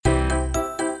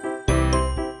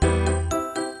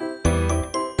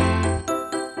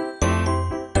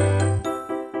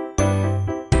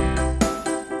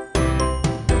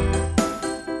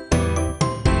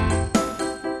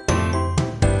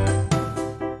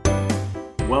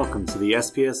welcome to the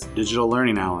SPS Digital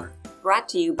Learning Hour. Brought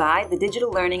to you by the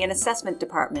Digital Learning and Assessment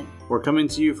Department. We're coming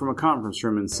to you from a conference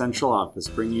room in Central Office,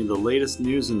 bringing you the latest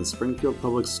news in the Springfield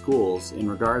Public Schools in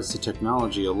regards to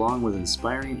technology, along with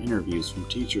inspiring interviews from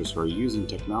teachers who are using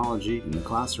technology in the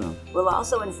classroom. We'll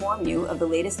also inform you of the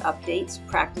latest updates,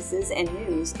 practices, and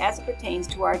news as it pertains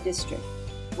to our district.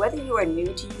 Whether you are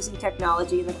new to using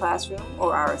technology in the classroom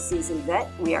or are a seasoned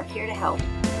vet, we are here to help.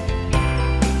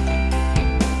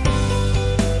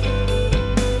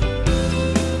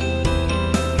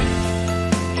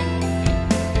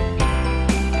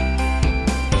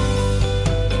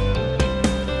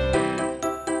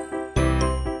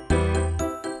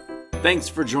 Thanks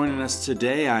for joining us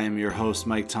today. I am your host,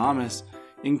 Mike Thomas.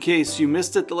 In case you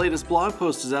missed it, the latest blog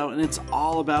post is out and it's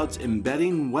all about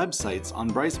embedding websites on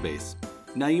Brightspace.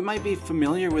 Now, you might be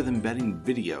familiar with embedding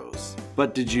videos,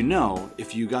 but did you know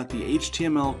if you got the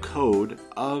HTML code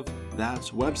of that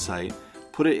website,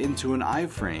 put it into an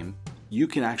iframe, you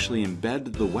can actually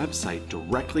embed the website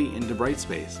directly into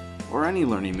Brightspace, or any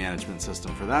learning management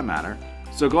system for that matter.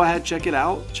 So go ahead, check it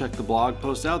out, check the blog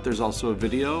post out. There's also a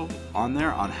video on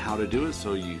there on how to do it,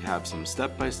 so you have some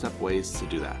step-by-step ways to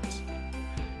do that.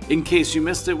 In case you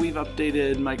missed it, we've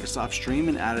updated Microsoft Stream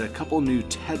and added a couple new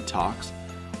TED Talks,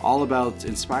 all about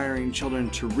inspiring children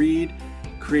to read,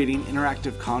 creating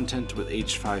interactive content with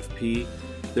H5P.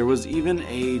 There was even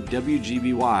a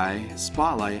WGBY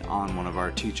spotlight on one of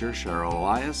our teachers, Cheryl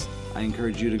Elias. I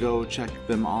encourage you to go check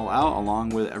them all out,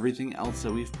 along with everything else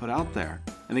that we've put out there.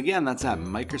 And again, that's at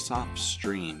Microsoft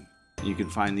Stream. You can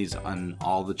find these on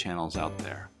all the channels out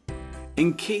there.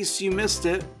 In case you missed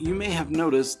it, you may have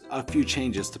noticed a few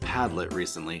changes to Padlet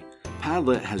recently.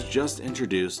 Padlet has just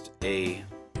introduced a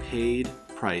paid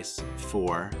price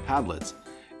for Padlets.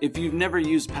 If you've never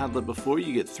used Padlet before,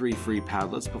 you get 3 free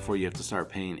Padlets before you have to start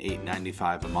paying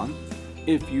 $8.95 a month.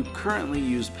 If you currently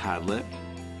use Padlet,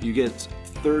 you get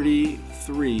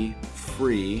 33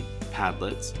 free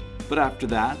Padlets. But after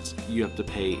that, you have to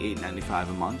pay $8.95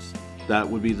 a month. That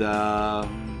would be the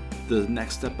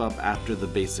next step up after the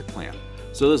basic plan.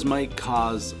 So this might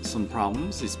cause some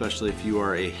problems, especially if you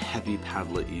are a heavy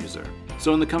Padlet user.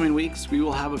 So in the coming weeks, we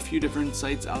will have a few different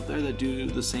sites out there that do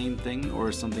the same thing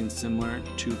or something similar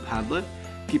to Padlet.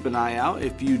 Keep an eye out.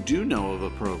 If you do know of a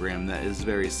program that is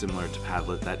very similar to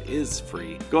Padlet that is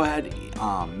free, go ahead,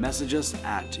 message us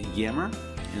at Yammer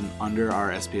and under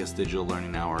our SPS Digital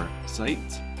Learning Hour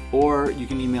site. Or you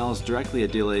can email us directly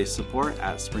at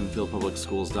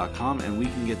dlasupport@springfieldpublicschools.com, and we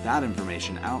can get that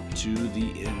information out to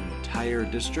the entire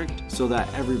district so that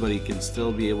everybody can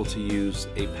still be able to use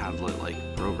a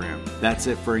Padlet-like program. That's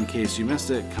it for In Case You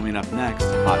Missed It. Coming up next,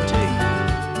 Hot Take.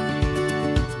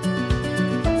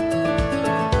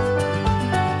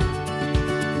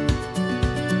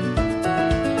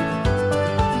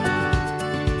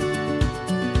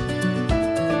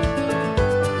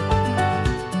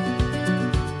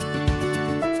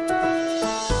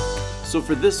 So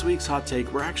for this week's Hot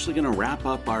Take, we're actually going to wrap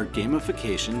up our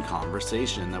gamification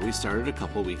conversation that we started a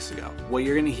couple weeks ago. What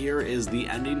you're going to hear is the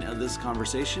ending of this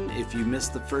conversation. If you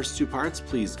missed the first 2 parts,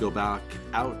 please go back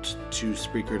out to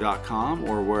Spreaker.com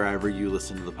or wherever you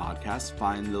listen to the podcast.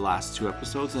 Find the last 2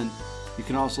 episodes, and you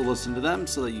can also listen to them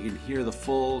so that you can hear the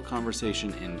full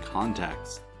conversation in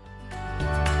context.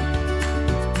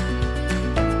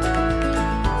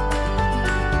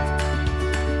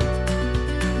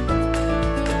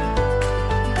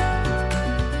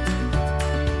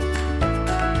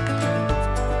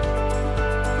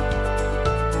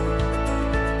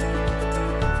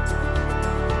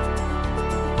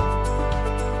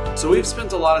 So we've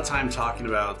spent a lot of time talking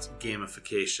about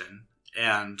gamification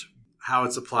and how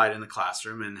it's applied in the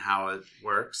classroom and how it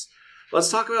works.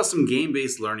 Let's talk about some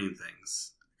game-based learning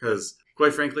things, because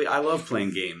quite frankly, I love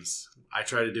playing games. I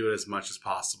try to do it as much as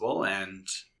possible, and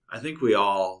I think we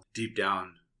all deep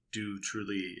down do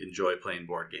truly enjoy playing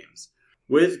board games.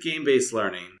 With game-based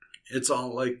learning, it's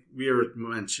all like we were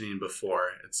mentioning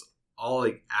before, it's all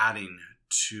like adding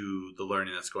to the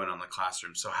learning that's going on in the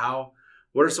classroom. So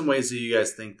what are some ways that you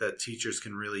guys think that teachers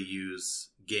can really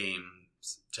use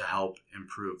games to help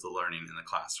improve the learning in the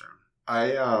classroom?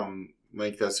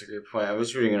 Mike, that's a great point. I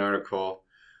was reading an article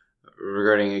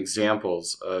regarding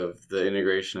examples of the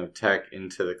integration of tech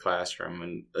into the classroom,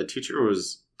 and a teacher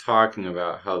was talking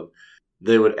about how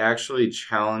they would actually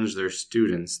challenge their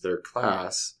students, their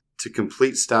class, to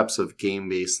complete steps of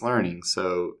game-based learning.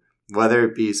 So whether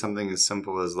it be something as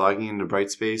simple as logging into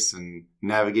Brightspace and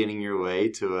navigating your way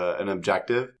to an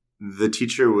objective, the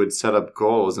teacher would set up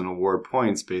goals and award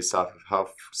points based off of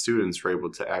how students were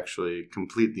able to actually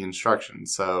complete the instruction.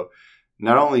 So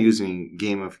not only using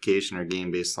gamification or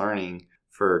game-based learning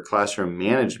for classroom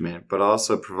management, but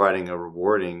also providing a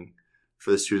rewarding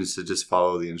for the students to just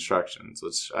follow the instructions,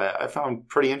 which I found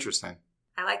pretty interesting.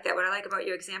 I like that. What I like about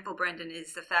your example, Brendan,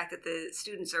 is the fact that the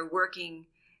students are working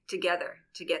together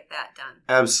to get that done.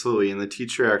 Absolutely. And the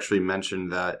teacher actually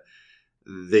mentioned that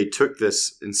they took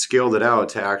this and scaled it out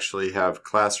to actually have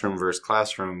classroom versus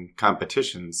classroom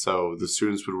competitions. So the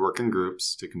students would work in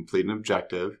groups to complete an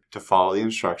objective, to follow the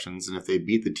instructions. And if they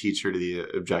beat the teacher to the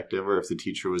objective, or if the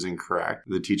teacher was incorrect,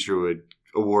 the teacher would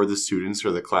award the students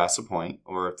or the class a point.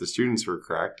 Or if the students were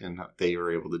correct and they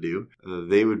were able to do,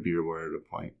 they would be rewarded a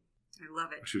point. I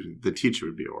love it. The teacher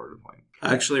would be awarded a point.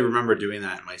 I actually remember doing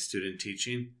that in my student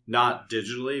teaching, not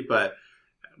digitally, but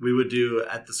we would do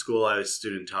at the school I was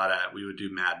student taught at, we would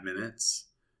do mad minutes.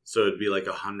 So it'd be like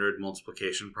 100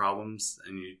 multiplication problems,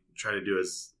 and you try to do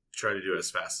it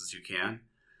as fast as you can.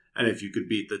 And if you could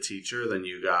beat the teacher, then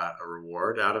you got a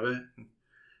reward out of it.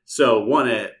 So one,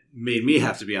 it made me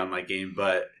have to be on my game,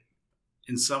 but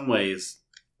in some ways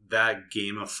that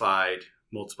gamified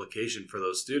multiplication for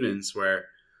those students, where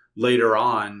later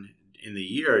on in the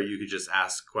year you could just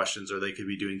ask questions, or they could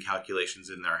be doing calculations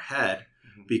in their head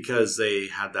because they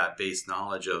had that base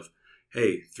knowledge of,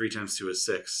 hey, 3 times 2 is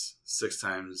 6, 6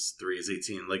 times 3 is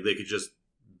 18. Like they could just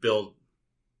build.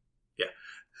 Yeah,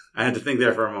 I had to think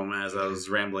there for a moment as I was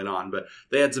rambling on, but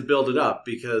they had to build it up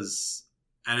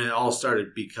and it all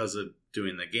started because of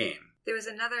doing the game. There was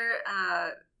another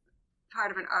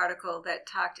part of an article that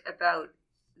talked about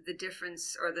the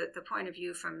difference, or the point of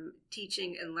view from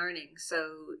teaching and learning.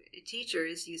 So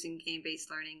teachers using game-based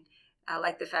learning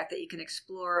like the fact that you can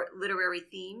explore literary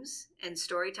themes and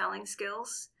storytelling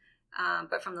skills.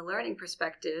 But from the learning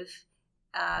perspective,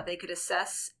 they could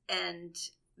assess and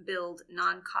build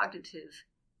non-cognitive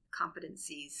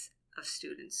competencies of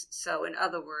students. So in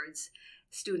other words,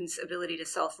 students' ability to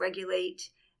self-regulate,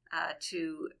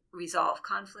 to resolve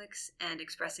conflicts, and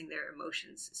expressing their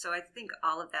emotions. So I think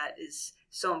all of that is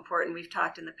so important. We've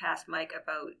talked in the past, Mike,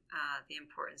 about the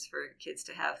importance for kids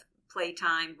to have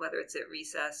playtime, whether it's at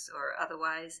recess or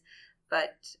otherwise.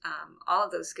 But all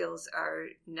of those skills are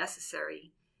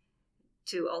necessary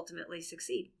to ultimately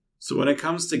succeed. So when it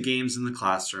comes to games in the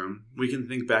classroom, we can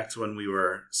think back to when we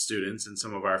were students and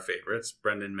some of our favorites.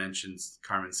 Brendan mentions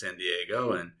Carmen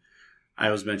Sandiego, and I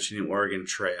was mentioning Oregon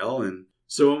Trail. And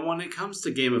so when it comes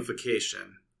to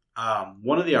gamification,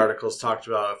 one of the articles talked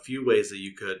about a few ways that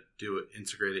you could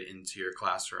integrate it into your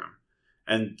classroom,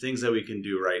 and things that we can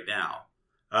do right now.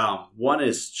 One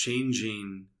is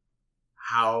changing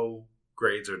how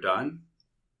grades are done.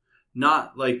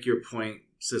 Not like your point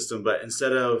system, but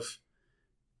instead of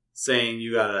saying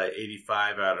you got an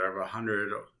 85 out of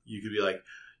 100, you could be like,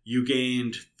 you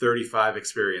gained 35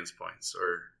 experience points.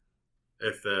 Or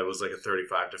if it was like a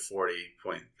 35 to 40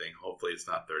 point thing, hopefully it's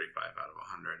not 35 out of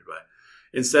 100. But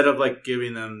instead of like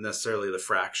giving them necessarily the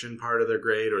fraction part of their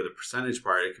grade or the percentage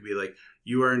part, it could be like,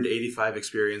 you earned 85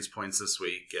 experience points this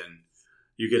week, and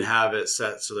you can have it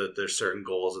set so that there's certain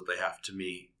goals that they have to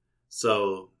meet,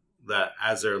 so that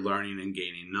as they're learning and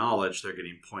gaining knowledge, they're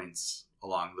getting points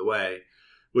along the way,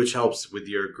 which helps with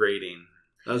your grading.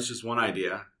 That's just one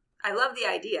idea. I love the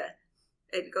idea.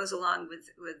 It goes along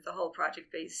with the whole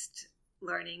project-based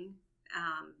learning.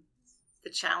 The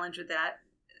challenge with that,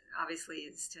 obviously,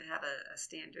 is to have a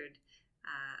standard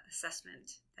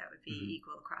assessment that would be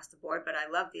equal across the board. But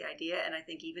I love the idea, and I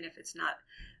think even if it's not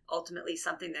ultimately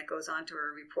something that goes onto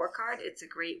a report card, it's a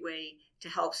great way to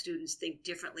help students think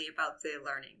differently about their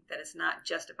learning. That it's not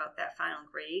just about that final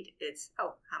grade. It's,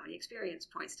 how many experience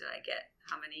points did I get?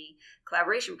 How many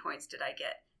collaboration points did I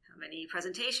get? How many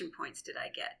presentation points did I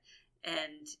get?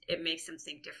 And it makes them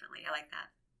think differently. I like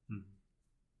that.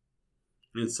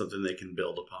 It's something they can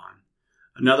build upon.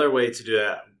 Another way to do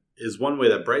that is one way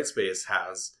that Brightspace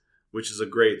has, which is a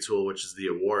great tool, which is the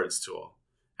awards tool,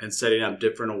 and setting up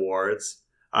different awards.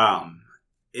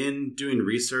 In doing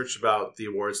research about the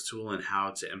awards tool and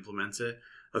how to implement it,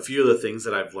 a few of the things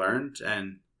that I've learned,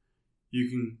 and you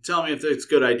can tell me if it's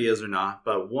good ideas or not,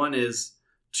 but one is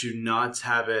to not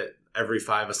have it every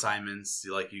 5 assignments,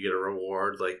 like you get a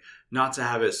reward, like not to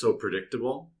have it so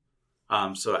predictable.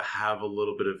 So have a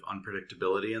little bit of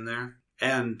unpredictability in there.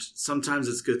 And sometimes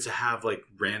it's good to have like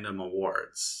random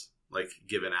awards, like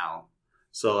given out.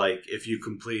 So like if you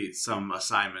complete some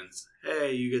assignments,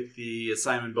 hey, you get the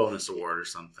assignment bonus award or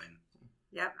something.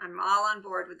 Yep, I'm all on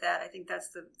board with that. I think that's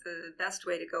the best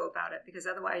way to go about it, because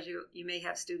otherwise you may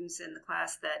have students in the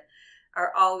class that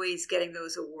are always getting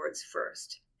those awards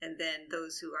first. And then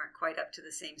those who aren't quite up to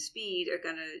the same speed are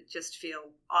going to just feel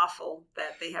awful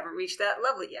that they haven't reached that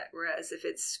level yet. Whereas if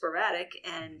it's sporadic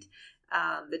and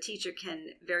the teacher can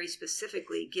very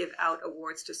specifically give out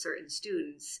awards to certain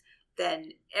students,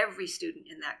 then every student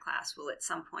in that class will at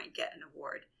some point get an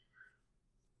award,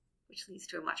 which leads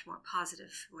to a much more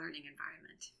positive learning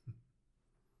environment.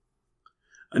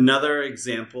 Another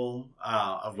example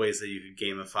of ways that you could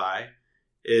gamify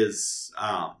is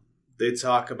they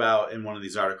talk about in one of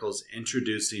these articles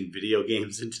introducing video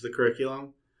games into the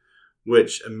curriculum,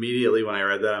 which immediately when I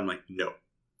read that, I'm like, no.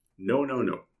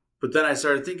 But then I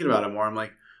started thinking about it more. I'm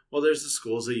like, well, there's the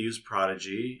schools that use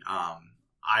Prodigy.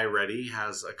 iReady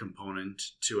has a component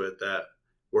to it that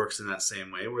works in that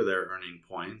same way where they're earning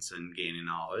points and gaining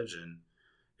knowledge. And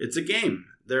it's a game.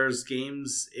 There's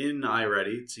games in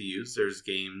iReady to use. There's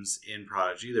games in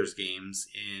Prodigy. There's games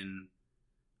in,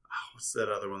 what's that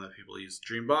other one that people use?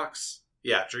 Dreambox?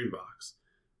 Yeah, Dreambox.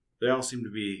 They all seem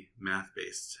to be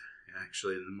math-based,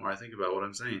 actually, the more I think about what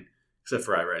I'm saying. Except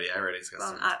for iReady. iReady's got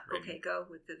some. Okay, go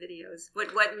with the videos.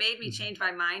 What made me change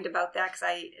my mind about that, because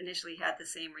I initially had the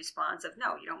same response of,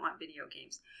 no, you don't want video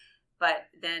games. But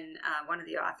then one of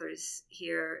the authors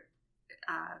here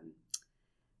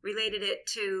related it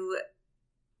to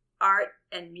art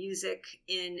and music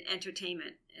in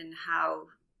entertainment, and how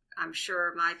I'm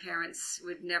sure my parents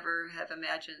would never have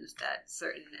imagined that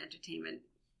certain entertainment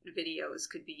videos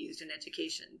could be used in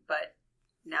education, but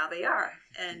now they are.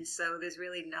 And so there's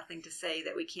really nothing to say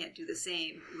that we can't do the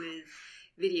same with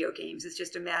video games. It's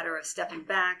just a matter of stepping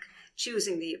back,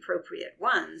 choosing the appropriate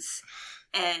ones,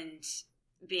 and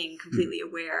being completely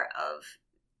aware of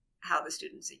how the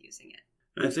students are using it.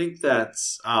 And I think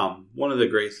that's one of the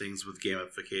great things with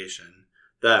gamification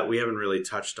that we haven't really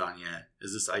touched on yet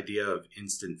is this idea of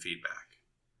instant feedback.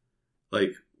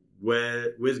 Like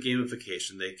with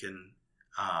gamification, they can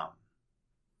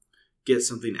get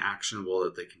something actionable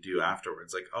that they can do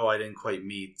afterwards. Like, oh, I didn't quite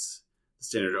meet the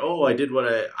standard. Oh, I did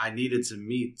what I needed to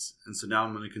meet, and so now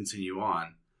I'm going to continue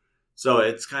on. So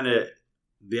it's kind of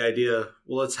the idea,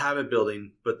 well, let's have it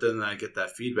building, but then I get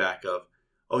that feedback of,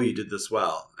 oh, you did this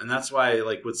well. And that's why,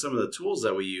 like, with some of the tools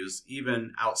that we use,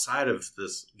 even outside of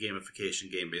this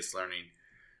gamification, game-based learning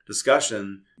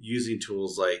discussion, using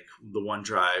tools like the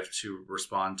OneDrive to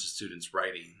respond to students'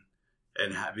 writing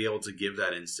and be able to give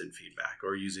that instant feedback,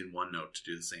 or using OneNote to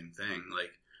do the same thing.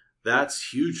 Like,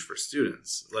 that's huge for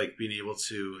students, like being able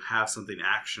to have something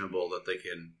actionable that they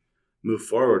can move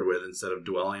forward with instead of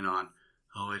dwelling on,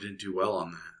 oh, I didn't do well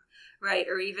on that. Right,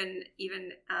 or even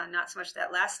not so much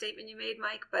that last statement you made,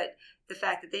 Mike, but the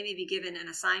fact that they may be given an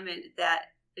assignment that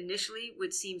initially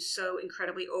would seem so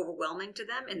incredibly overwhelming to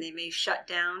them, and they may shut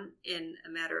down in a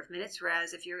matter of minutes,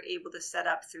 whereas if you're able to set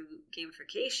up through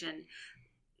gamification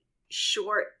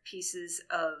short pieces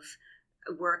of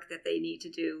work that they need to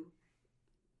do,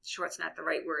 short's not the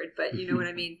right word, but you know what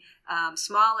I mean,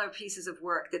 smaller pieces of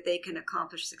work that they can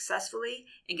accomplish successfully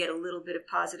and get a little bit of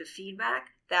positive feedback,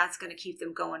 that's going to keep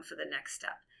them going for the next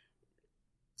step.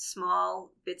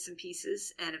 Small bits and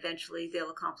pieces, and eventually they'll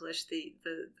accomplish the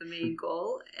main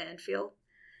goal and feel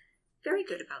very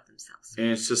good about themselves. And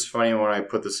it's just funny when I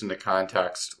put this into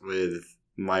context with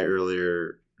my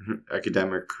earlier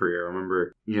academic career. I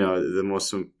remember, the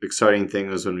most exciting thing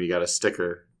was when we got a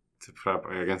sticker to put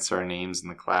up against our names in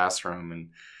the classroom,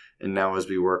 and now as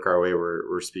we work our way,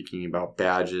 we're speaking about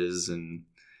badges and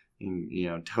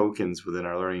tokens within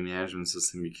our learning management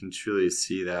system. You can truly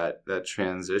see that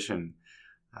transition.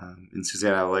 And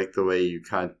Suzanne, I like the way you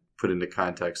put into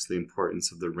context the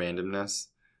importance of the randomness,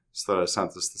 so that it's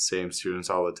not just the same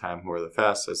students all the time who are the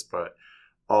fastest, but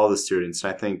all the students.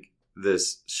 And I think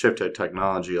this shift at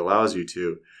technology allows you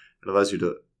to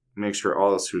make sure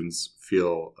all the students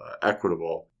feel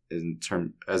equitable in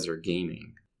term as they're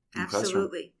gaining.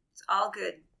 Absolutely. It's all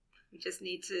good. We just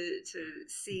need to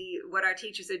see what our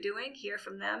teachers are doing, hear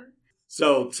from them.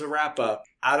 So to wrap up,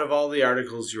 out of all the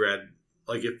articles you read,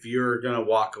 like if you're going to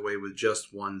walk away with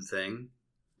just one thing,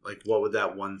 like what would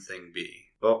that one thing be?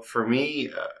 Well, for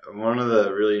me, one of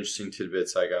the really interesting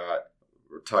tidbits I got,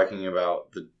 we're talking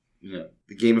about the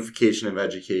gamification of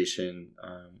education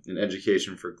and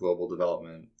education for global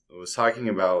development. It was talking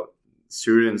about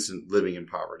students living in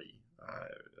poverty,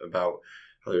 about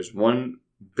how there's 1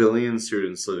 billion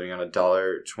students living on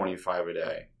 $1.25 a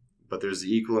day, but there's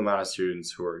the equal amount of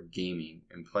students who are gaming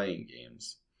and playing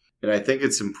games. And I think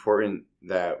it's important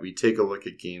that we take a look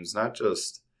at games not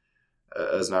just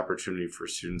as an opportunity for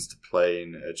students to play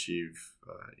and achieve,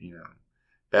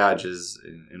 badges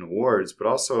and awards, but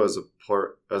also as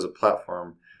a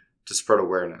platform to spread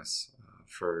awareness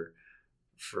for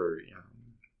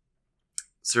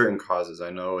certain causes. I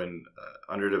know in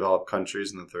underdeveloped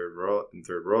countries in the third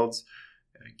worlds,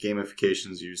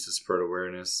 gamification is used to spread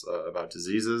awareness about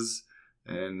diseases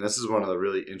And this is one of the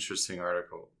really interesting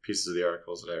pieces of the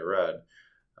articles that I read.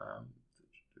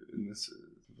 And this,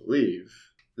 I believe,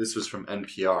 this was from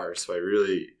NPR, so I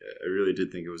really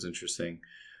did think it was interesting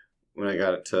when I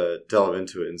got to delve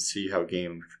into it and see how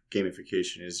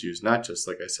gamification is used, not just,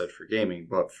 like I said, for gaming,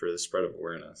 but for the spread of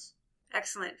awareness.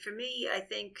 Excellent. For me, I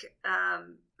think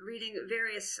reading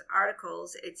various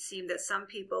articles, it seemed that some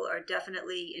people are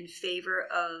definitely in favor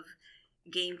of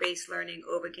game-based learning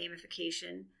over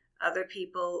gamification. Other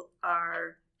people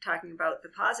are talking about the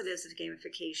positives of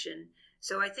gamification.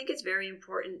 So I think it's very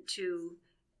important to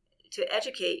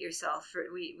educate yourself.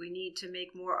 We need to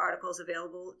make more articles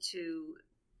available to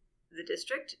the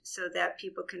district so that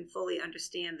people can fully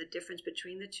understand the difference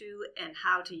between the two and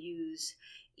how to use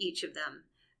each of them.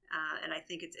 And I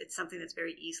think it's something that's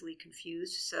very easily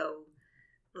confused. So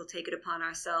we'll take it upon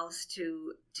ourselves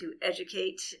to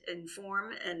educate,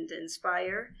 inform, and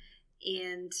inspire.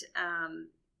 And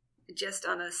just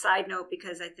on a side note,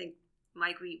 because I think,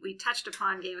 Mike, we touched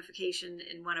upon gamification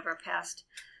in one of our past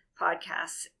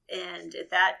podcasts. And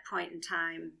at that point in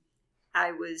time,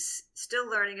 I was still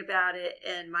learning about it.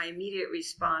 And my initial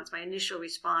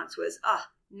response was,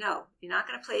 no, you're not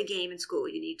going to play a game in school.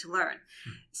 You need to learn.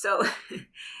 So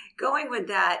going with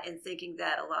that and thinking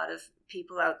that a lot of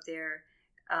people out there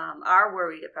are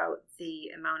worried about the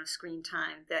amount of screen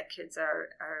time that kids are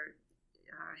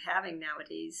having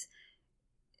nowadays,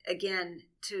 again,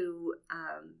 to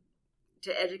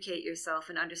educate yourself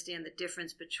and understand the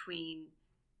difference between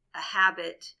a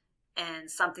habit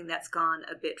and something that's gone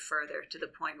a bit further to the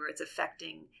point where it's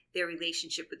affecting their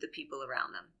relationship with the people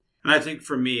around them. And I think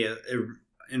for me,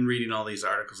 in reading all these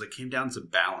articles, it came down to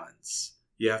balance.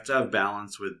 You have to have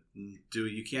balance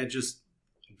you can't just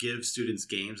give students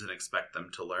games and expect them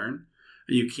to learn.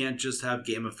 You can't just have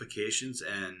gamifications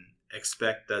and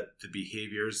expect that the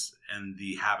behaviors and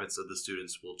the habits of the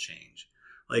students will change.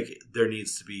 Like, there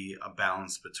needs to be a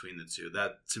balance between the two.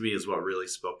 That, to me, is what really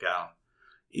spoke out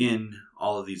in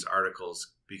all of these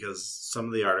articles, because some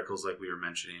of the articles, like we were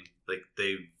mentioning, like,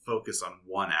 they focus on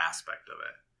one aspect of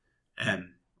it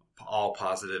and all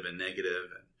positive and negative,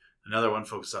 and another one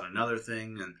focused on another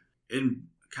thing, and in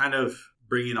kind of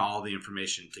bringing all the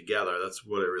information together. That's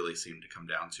what it really seemed to come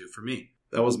down to for me.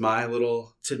 That was my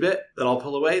little tidbit that I'll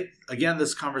pull away. Again,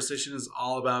 this conversation is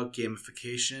all about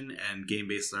gamification and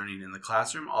game-based learning in the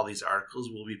classroom. All these articles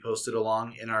will be posted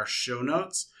along in our show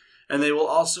notes, and they will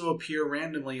also appear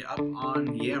randomly up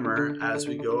on Yammer as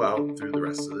we go out through the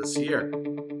rest of this year.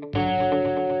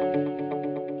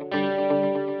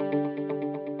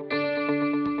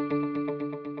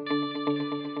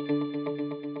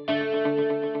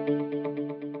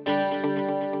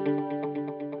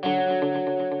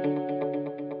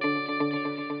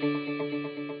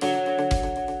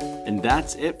 And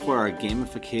that's it for our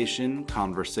gamification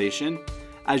conversation.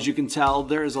 As you can tell,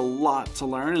 there is a lot to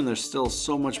learn, and there's still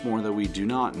so much more that we do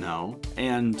not know.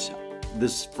 And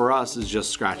this, for us, is just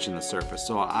scratching the surface.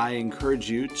 So I encourage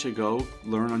you to go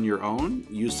learn on your own,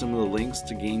 use some of the links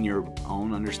to gain your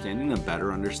own understanding, a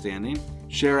better understanding.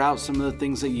 Share out some of the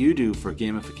things that you do for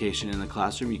gamification in the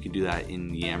classroom. You can do that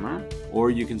in Yammer, or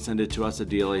you can send it to us at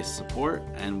DLA support,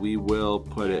 and we will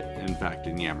put it, in fact,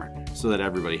 in Yammer so that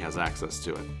everybody has access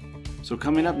to it. So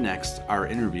coming up next, our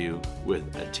interview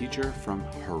with a teacher from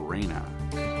Heneghan.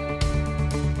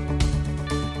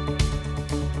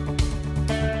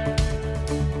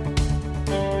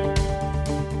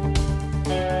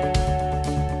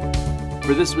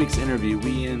 For this week's interview,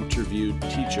 we interviewed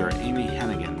teacher Amy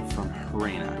Heneghan from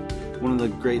Heneghan. One of the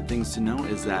great things to know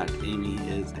is that Amy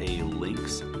is a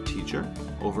links teacher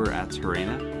over at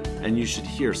Heneghan, and you should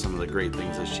hear some of the great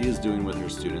things that she is doing with her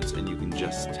students, and you can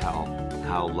just tell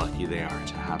how lucky they are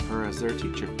to have her as their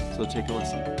teacher. So take a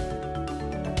listen.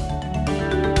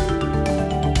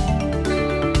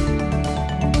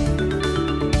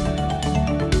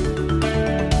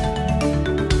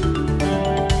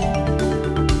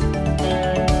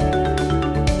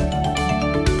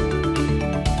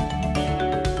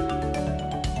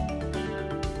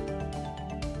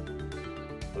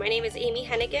 My name is Amy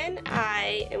Heneghan.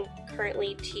 I am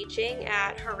currently teaching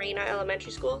at Heneghan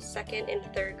Elementary School, 2nd and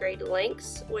 3rd grade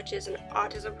links, which is an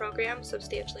autism program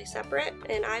substantially separate,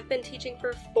 and I've been teaching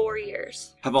for 4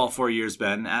 years. Have all 4 years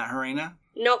been at Heneghan?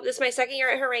 Nope, this is my 2nd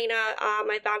year at Heneghan.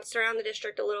 I bounced around the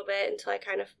district a little bit until I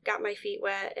kind of got my feet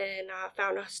wet and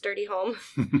found a sturdy home.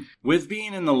 With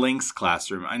being in the links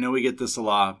classroom, I know we get this a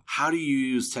lot. How do you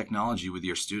use technology with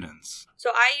your students?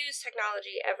 So I use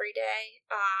technology every day.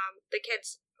 The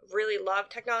kids really love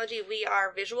technology. We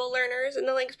are visual learners in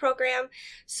the Links program,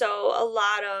 so a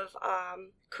lot of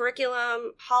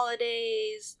curriculum,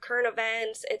 holidays, current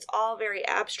events, it's all very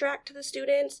abstract to the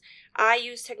students. I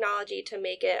use technology to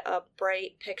make it a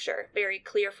bright picture, very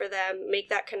clear for them, make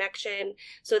that connection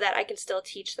so that I can still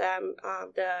teach them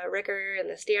the rigor and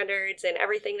the standards and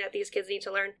everything that these kids need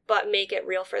to learn, but make it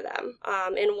real for them.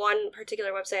 And one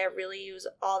particular website I really use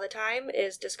all the time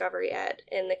is Discovery Ed,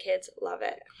 and the kids love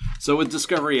it. So with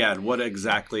Discovery Ed, what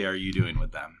exactly are you doing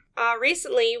with them?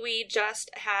 Recently, we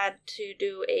just had to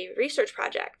do a research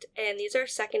project, and these are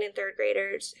second and third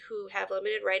graders who have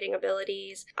limited writing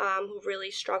abilities, who really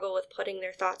struggle with putting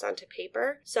their thoughts onto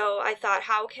paper. So I thought,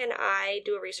 how can I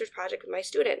do a research project with my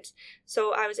students?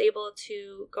 So I was able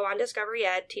to go on Discovery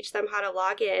Ed, teach them how to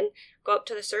log in, go up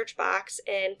to the search box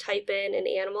and type in an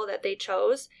animal that they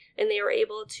chose, and they were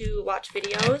able to watch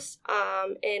videos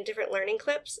and different learning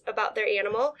clips about their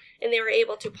animal, and they were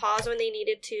able to pause when they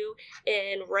needed to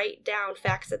and write down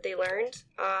facts that they learned.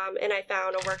 And I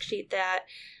found a worksheet that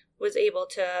was able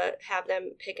to have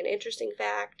them pick an interesting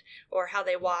fact or how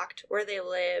they walked, where they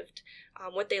lived,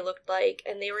 what they looked like,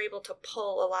 and they were able to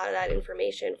pull a lot of that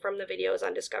information from the videos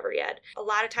on Discovery Ed. A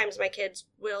lot of times my kids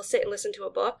will sit and listen to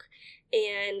a book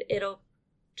and it'll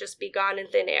just be gone in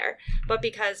thin air. But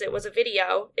because it was a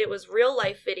video, it was real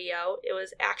life video, it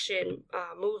was action,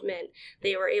 movement,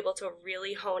 they were able to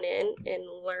really hone in and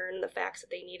learn the facts that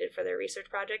they needed for their research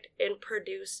project and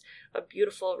produce a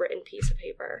beautiful written piece of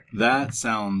paper. That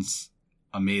sounds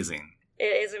amazing.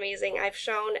 It is amazing. I've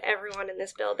shown everyone in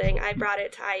this building. I brought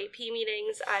it to IEP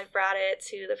meetings. I've brought it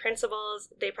to the principals.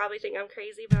 They probably think I'm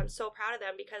crazy, but I'm so proud of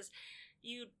them because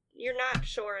you're not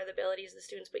sure of the abilities of the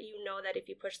students, but you know that if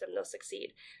you push them, they'll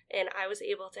succeed. And I was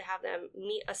able to have them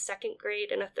meet a second grade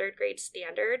and a third grade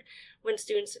standard when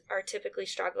students are typically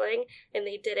struggling, and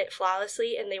they did it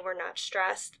flawlessly and they were not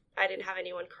stressed. I didn't have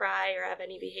anyone cry or have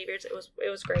any behaviors. It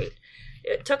was great.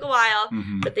 It took a while,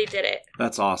 but they did it.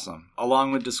 That's awesome.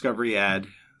 Along with Discovery Ed,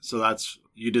 so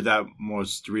you did that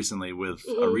most recently with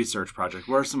a research project.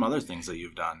 What are some other things that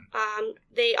you've done?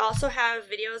 They also have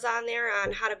videos on there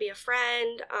on how to be a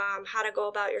friend, how to go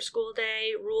about your school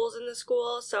day, rules in the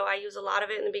school. So I use a lot of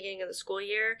it in the beginning of the school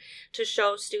year to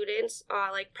show students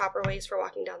like proper ways for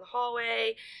walking down the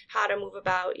hallway, how to move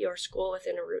about your school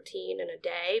within a routine in a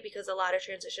day, because a lot of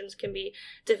transitions can be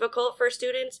difficult for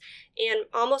students. And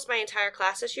almost my entire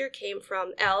class this year came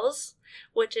from L's,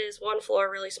 which is one floor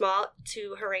really small,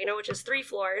 to Heneghan, which is 3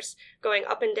 floors, going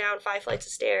up and down 5 flights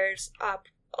of stairs, up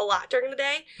a lot during the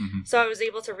day. So I was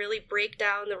able to really break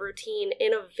down the routine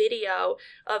in a video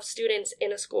of students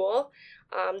in a school.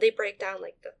 They break down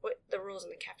like the rules in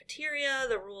the cafeteria,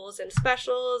 the rules in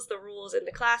specials, the rules in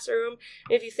the classroom.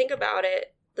 And if you think about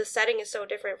it, the setting is so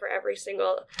different for every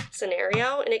single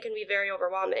scenario, and it can be very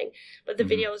overwhelming. But the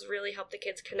videos really help the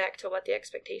kids connect to what the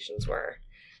expectations were.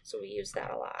 So we use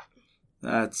that a lot.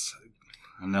 That's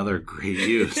another great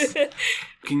use.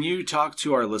 Can you talk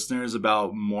to our listeners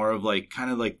about more of kind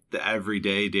of the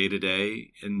everyday,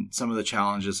 day-to-day, and some of the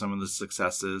challenges, some of the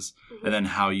successes, and then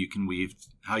how you've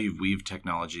weaved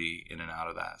technology in and out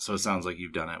of that? So it sounds like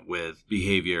you've done it with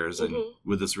behaviors and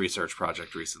with this research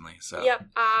project recently. So Yep.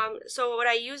 So what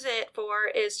I use it for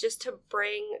is just to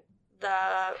bring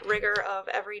the rigor of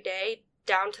every day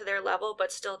down to their level,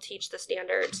 but still teach the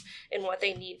standards and what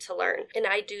they need to learn. And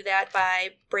I do that by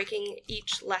breaking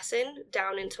each lesson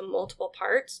down into multiple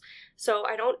parts. So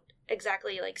I don't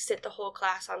exactly sit the whole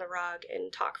class on the rug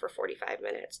and talk for 45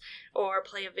 minutes or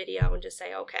play a video and just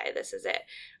say, okay, this is it.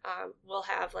 We'll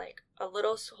have a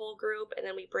little whole group, and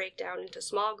then we break down into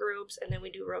small groups, and then we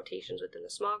do rotations within the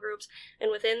small groups.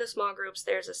 And within the small groups,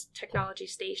 there's a technology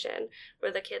station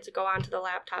where the kids go onto the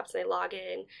laptops and they log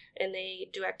in and they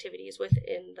do activities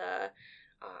within the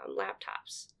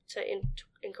laptops to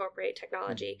incorporate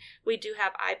technology. We do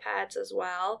have iPads as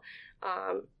well.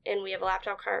 And we have a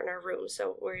laptop cart in our room,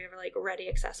 so we're ready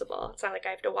accessible. It's not like I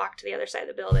have to walk to the other side of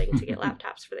the building to get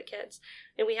laptops for the kids.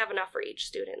 And we have enough for each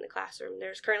student in the classroom.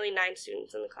 There's currently 9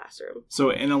 students in the classroom. So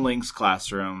in a Links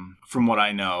classroom, from what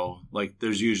I know,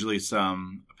 there's usually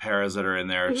some paras that are in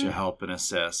there to help and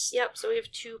assist. Yep, so we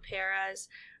have 2 paras,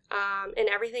 and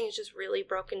everything is just really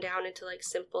broken down into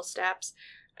simple steps.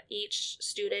 Each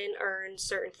student earns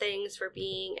certain things for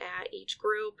being at each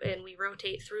group, and we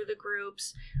rotate through the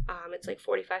groups. It's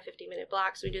 45, 50-minute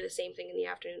blocks. We do the same thing in the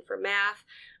afternoon for math.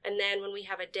 And then when we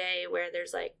have a day where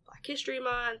there's Black History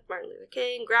Month, Martin Luther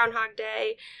King, Groundhog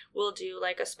Day, we'll do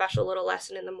a special little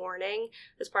lesson in the morning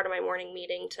as part of my morning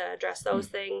meeting to address those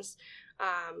things.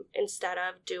 Instead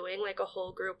of doing like a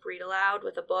whole group read aloud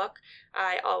with a book,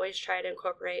 I always try to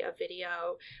incorporate a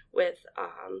video with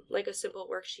like a simple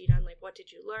worksheet on like what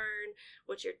did you learn,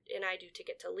 and I do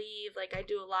ticket to leave. Like I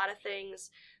do a lot of things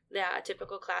that a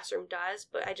typical classroom does,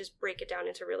 but I just break it down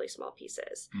into really small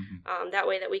pieces. That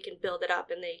way that we can build it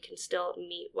up and they can still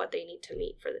meet what they need to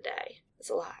meet for the day. It's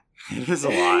a lot. It is a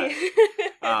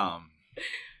lot.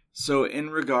 So in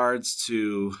regards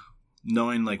to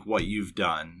knowing like what you've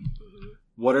done,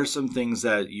 what are some things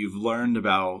that you've learned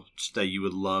about that you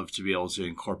would love to be able to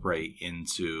incorporate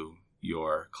into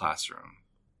your classroom?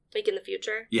 Like in the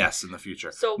future? Yes, in the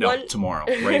future. So tomorrow,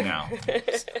 right now.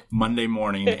 Monday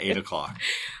morning, 8 o'clock.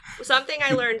 Something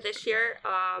I learned this year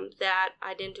that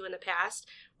I didn't do in the past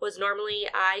was normally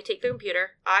I take the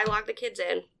computer, I log the kids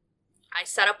in, I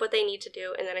set up what they need to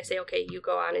do, and then I say, okay, you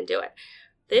go on and do it.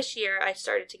 This year, I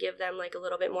started to give them like a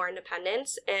little bit more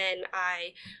independence, and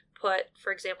I put,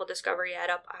 for example, Discovery Ed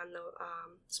up on the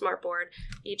smart board.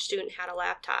 Each student had a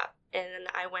laptop, and then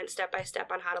I went step by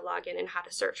step on how to log in and how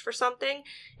to search for something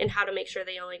and how to make sure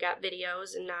they only got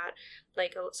videos and not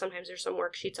like sometimes there's some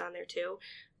worksheets on there too,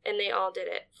 and they all did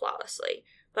it flawlessly.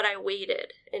 But I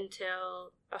waited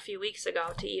until a few weeks ago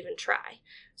to even try.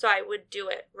 So I would do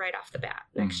it right off the bat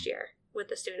next year with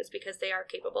the students because they are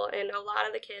capable. And a lot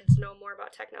of the kids know more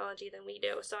about technology than we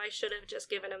do. So I should have just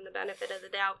given them the benefit of the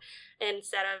doubt. And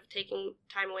instead of taking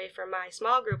time away from my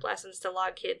small group lessons to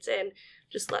log kids in,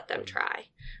 just let them try.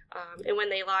 And when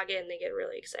they log in, they get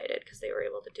really excited because they were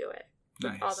able to do it.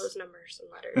 Nice. All those numbers and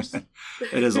letters.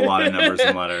 It is a lot of numbers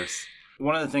and letters.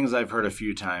 One of the things I've heard a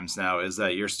few times now is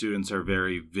that your students are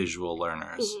very visual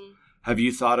learners. Have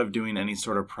you thought of doing any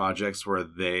sort of projects where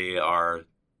they are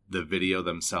the video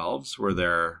themselves, where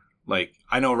they're like,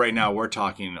 I know right now we're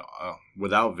talking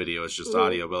without video, it's just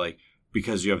audio, but like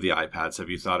because you have the iPads, have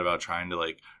you thought about trying to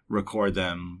like record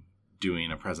them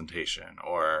doing a presentation?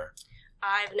 Or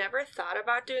I've never thought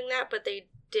about doing that, but they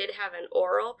did have an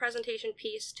oral presentation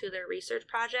piece to their research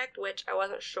project, which I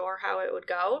wasn't sure how it would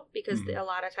go because a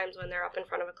lot of times when they're up in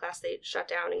front of a class, they shut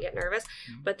down and get nervous,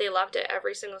 but they loved it.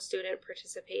 Every single student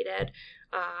participated,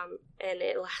 and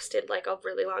it lasted like a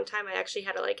really long time. I actually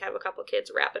had to like have a couple kids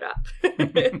wrap it up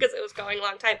because it was going a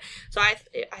long time. So I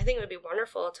think it would be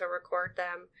wonderful to record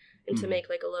them and to make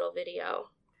like a little video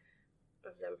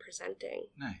of them presenting.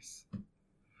 Nice.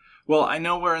 Well, I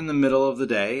know we're in the middle of the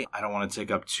day. I don't want to take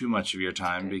up too much of your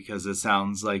time because it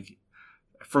sounds like,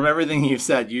 from everything you've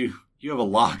said, you have a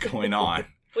lot going on.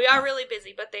 We are really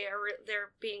busy, but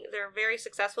they're very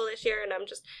successful this year, and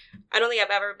I don't think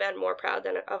I've ever been more proud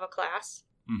of a class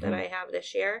than I have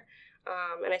this year.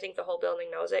 And I think the whole building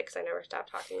knows it because I never stop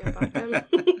talking about them.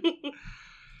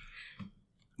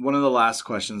 One of the last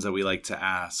questions that we like to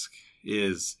ask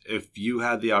is if you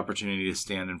had the opportunity to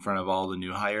stand in front of all the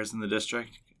new hires in the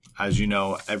district. As you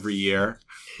know, every year,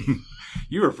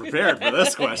 you were prepared for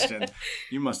this question.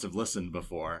 You must have listened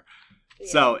before. Yeah.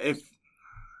 So if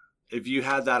you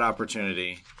had that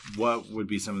opportunity, what would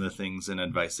be some of the things and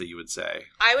advice that you would say?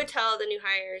 I would tell the new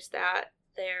hires that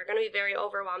they're going to be very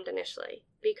overwhelmed initially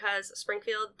because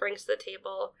Springfield brings to the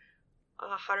table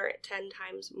 110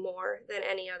 times more than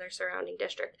any other surrounding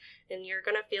district. And you're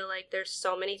going to feel like there's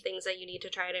so many things that you need to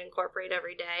try to incorporate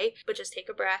every day, but just take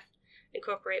a breath.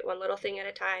 Incorporate one little thing at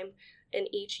a time, and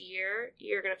each year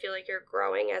you're going to feel like you're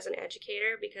growing as an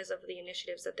educator because of the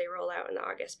initiatives that they roll out in the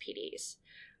August PDs.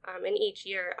 And each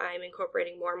year I'm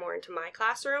incorporating more and more into my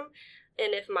classroom,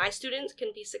 and if my students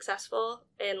can be successful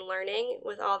in learning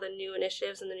with all the new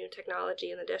initiatives and the new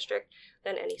technology in the district,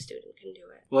 then any student can do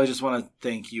it. Well, I just want to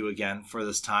thank you again for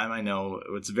this time. I know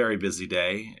it's a very busy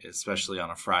day, especially on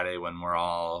a Friday when we're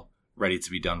all ready to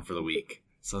be done for the week.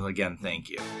 So again, thank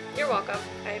you. You're welcome.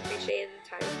 I appreciate the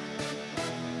time.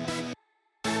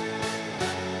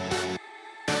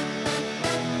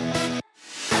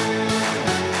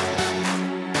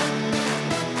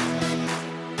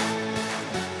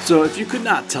 So if you could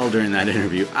not tell during that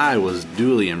interview, I was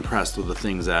duly impressed with the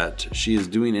things that she is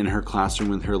doing in her classroom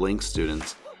with her Lynx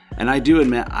students. And I do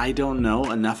admit I don't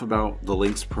know enough about the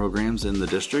Lynx programs in the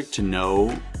district to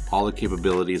know all the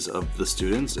capabilities of the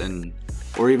students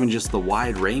or even just the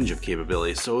wide range of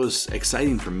capabilities. So it was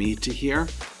exciting for me to hear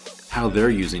how they're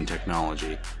using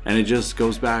technology. And it just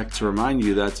goes back to remind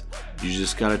you that you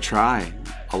just gotta try.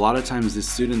 A lot of times the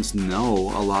students know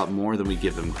a lot more than we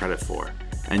give them credit for.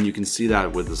 And you can see that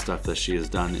with the stuff that she has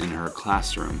done in her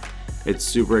classroom. It's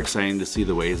super exciting to see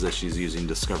the ways that she's using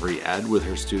Discovery Ed with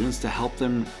her students to help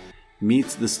them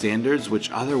meets the standards which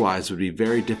otherwise would be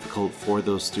very difficult for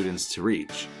those students to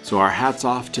reach. So our hats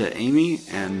off to Amy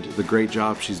and the great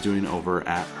job she's doing over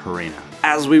at Heneghan.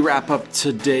 As we wrap up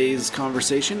today's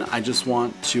conversation, I just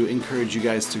want to encourage you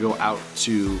guys to go out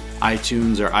to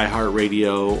iTunes or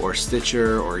iHeartRadio or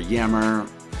Stitcher or Yammer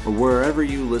or wherever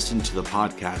you listen to the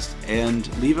podcast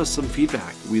and leave us some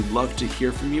feedback. We'd love to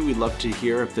hear from you. We'd love to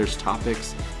hear if there's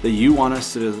topics that you want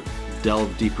us to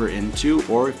delve deeper into,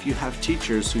 or if you have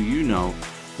teachers who you know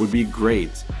would be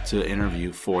great to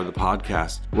interview for the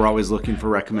podcast. We're always looking for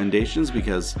recommendations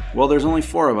because, well, there's only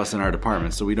 4 of us in our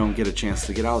department, so we don't get a chance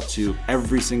to get out to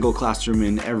every single classroom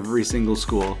in every single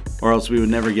school, or else we would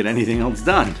never get anything else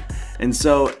done. And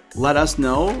so let us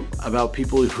know about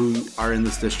people who are in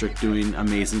this district doing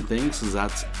amazing things, because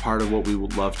that's part of what we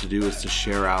would love to do, is to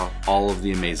share out all of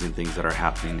the amazing things that are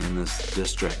happening in this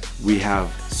district. We have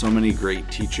so many great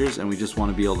teachers, and we just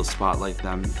want to be able to spotlight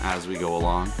them as we go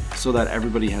along so that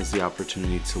everybody has the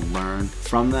opportunity to learn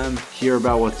from them, hear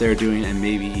about what they're doing, and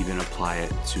maybe even apply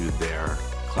it to their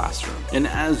classroom. And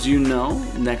as you know,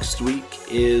 next week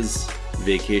is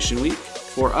vacation week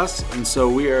for us, and so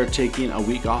we are taking a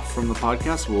week off from the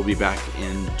podcast. We'll be back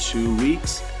in 2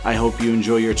 weeks. I hope you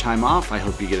enjoy your time off. I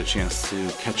hope you get a chance to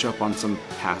catch up on some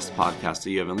past podcasts that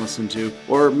you haven't listened to,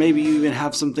 or maybe you even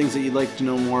have some things that you'd like to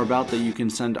know more about that you can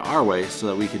send our way so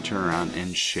that we can turn around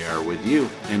and share with you.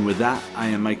 And with that, I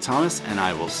am Mike Thomas, and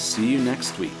I will see you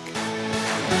next week.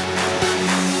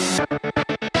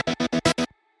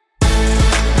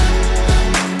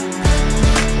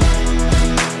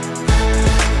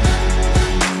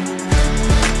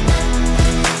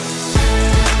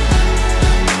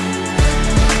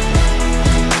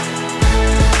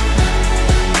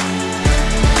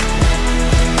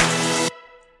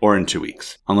 Or in 2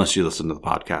 weeks, unless you listen to the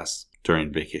podcast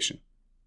during vacation.